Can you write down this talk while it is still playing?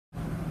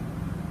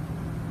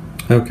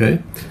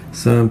Okay,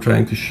 so I'm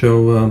trying to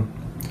show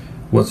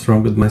what's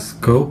wrong with my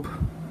scope.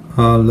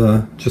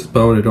 I'll just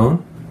power it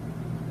on.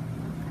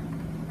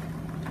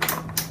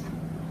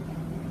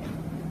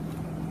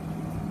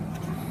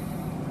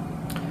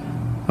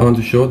 I want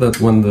to show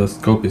that when the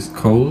scope is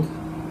cold,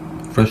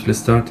 freshly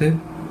started,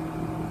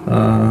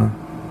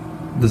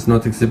 does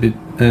not exhibit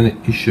any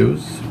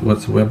issues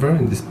whatsoever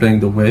in displaying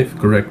the wave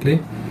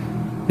correctly.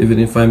 Even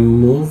if I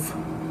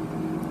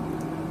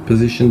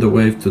position the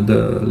wave to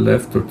the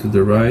left or to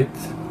the right,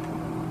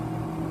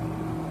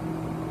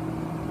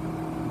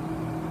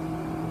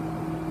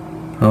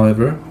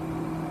 however,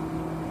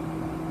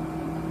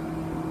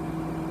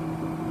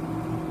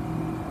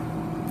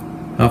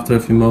 after a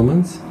few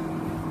moments,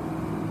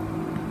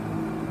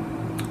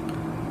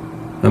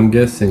 I'm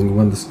guessing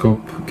when the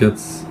scope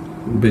gets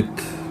a bit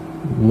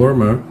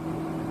warmer,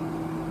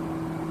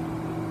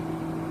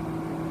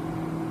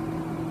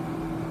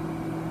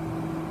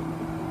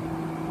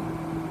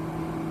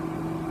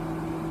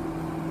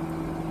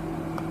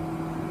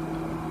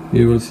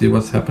 you will see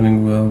what's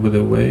happening with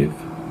the wave.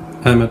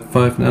 I'm at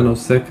 5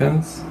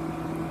 nanoseconds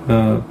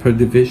per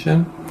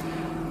division.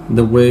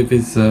 The wave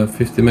is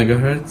 50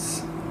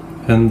 megahertz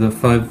and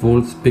 5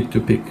 volts peak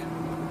to peak.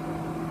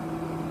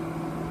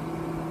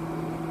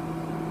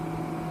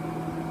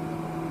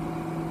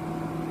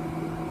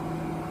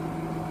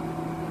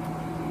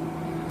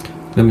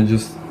 Let me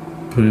just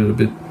put it a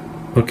bit.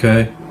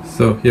 Okay,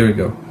 so here we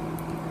go.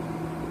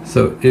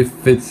 So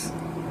if it's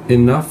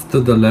enough to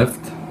the left,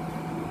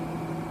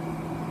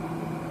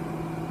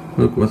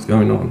 look what's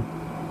going on.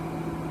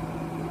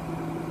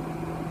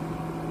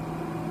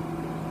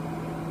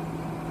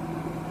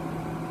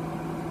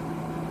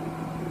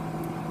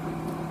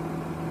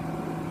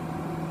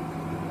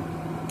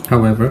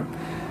 However,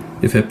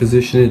 if I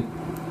position it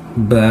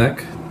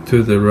back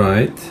to the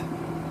right,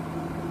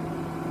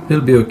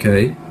 it'll be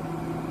okay.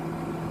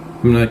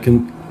 I mean,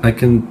 I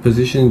can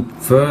position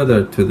it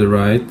further to the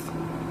right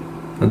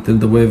until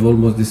the wave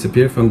almost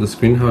disappears from the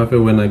screen. However,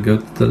 when I go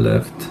to the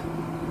left,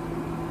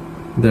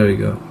 there you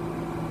go.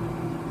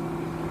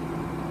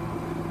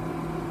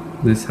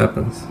 This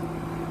happens.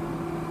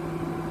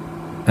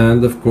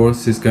 And of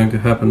course it's going to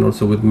happen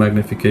also with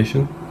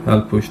magnification.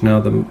 I'll push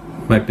now the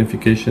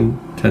magnification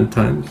 10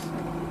 times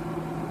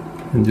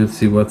and you'll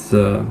see what's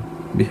the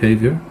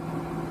behavior.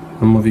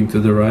 I'm moving to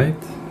the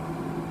right.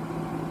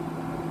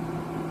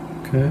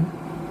 Okay.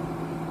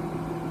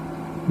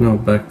 Now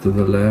back to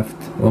the left,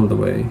 all the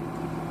way.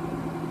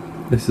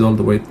 This is all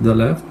the way to the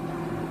left.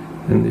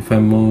 And if I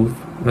move,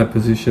 I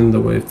position the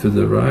wave to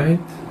the right,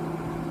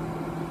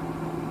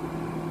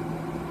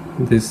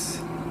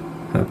 this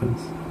happens.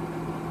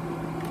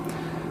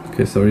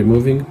 Okay, so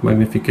removing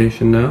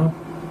magnification now.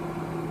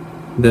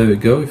 There we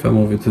go. If I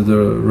move it to the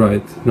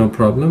right, no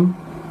problem.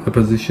 I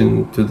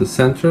position to the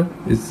center,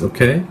 it's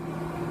okay.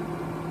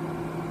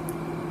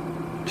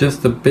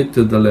 Just a bit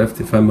to the left,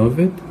 if I move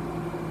it,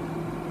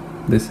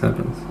 this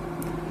happens.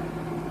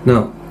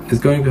 Now, it's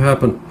going to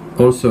happen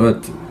also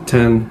at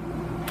 10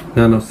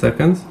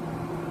 nanoseconds.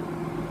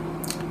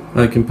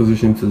 I can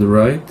position to the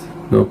right,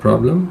 no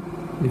problem.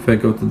 If I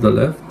go to the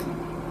left,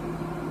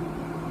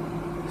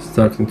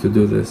 starting to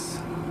do this.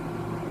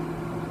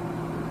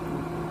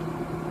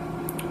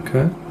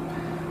 Okay.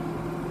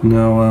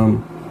 Now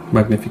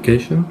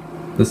magnification,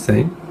 the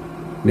same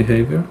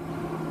behavior.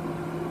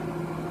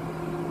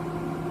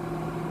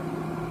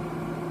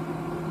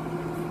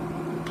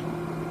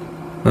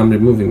 I'm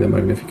removing the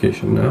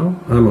magnification now.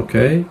 I'm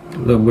okay.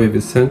 The wave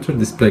is centered,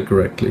 displayed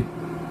correctly.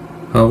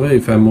 However,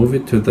 if I move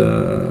it to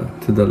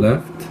the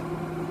left,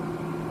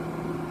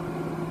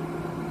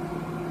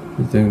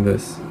 it's doing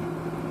this.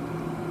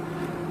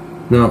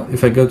 Now,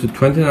 if I go to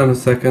 20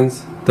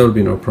 nanoseconds, there will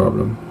be no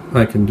problem.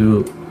 I can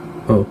do,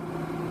 oh,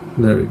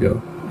 there we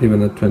go,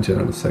 even at 20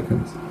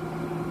 nanoseconds.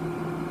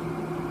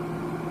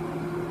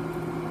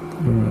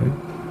 Alright.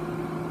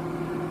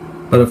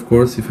 But of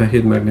course, if I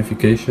hit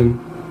magnification,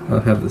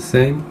 I'll have the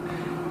same.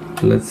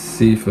 Let's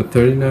see for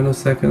 30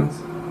 nanoseconds.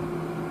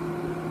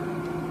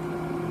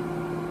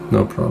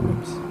 No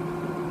problems.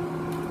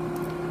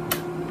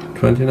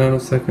 20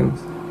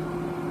 nanoseconds.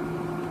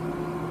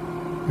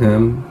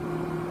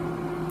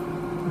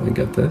 I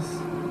get this.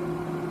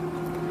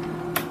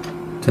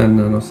 10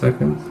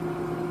 nanoseconds.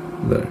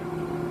 There.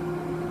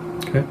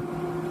 Okay.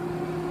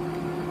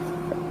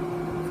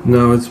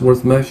 Now it's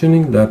worth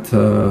mentioning that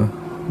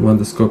when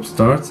the scope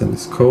starts and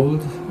it's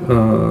cold,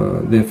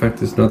 the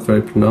effect is not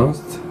very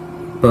pronounced,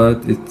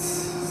 but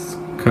it's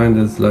kind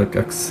of like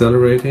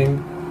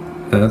accelerating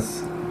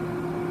as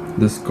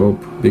the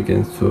scope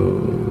begins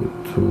to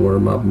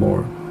warm up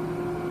more.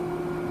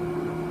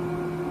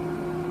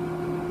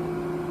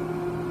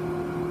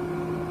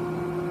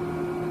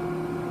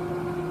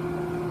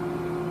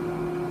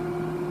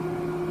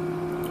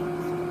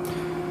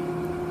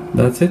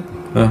 That's it.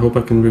 I hope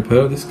I can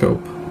repair the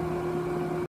scope.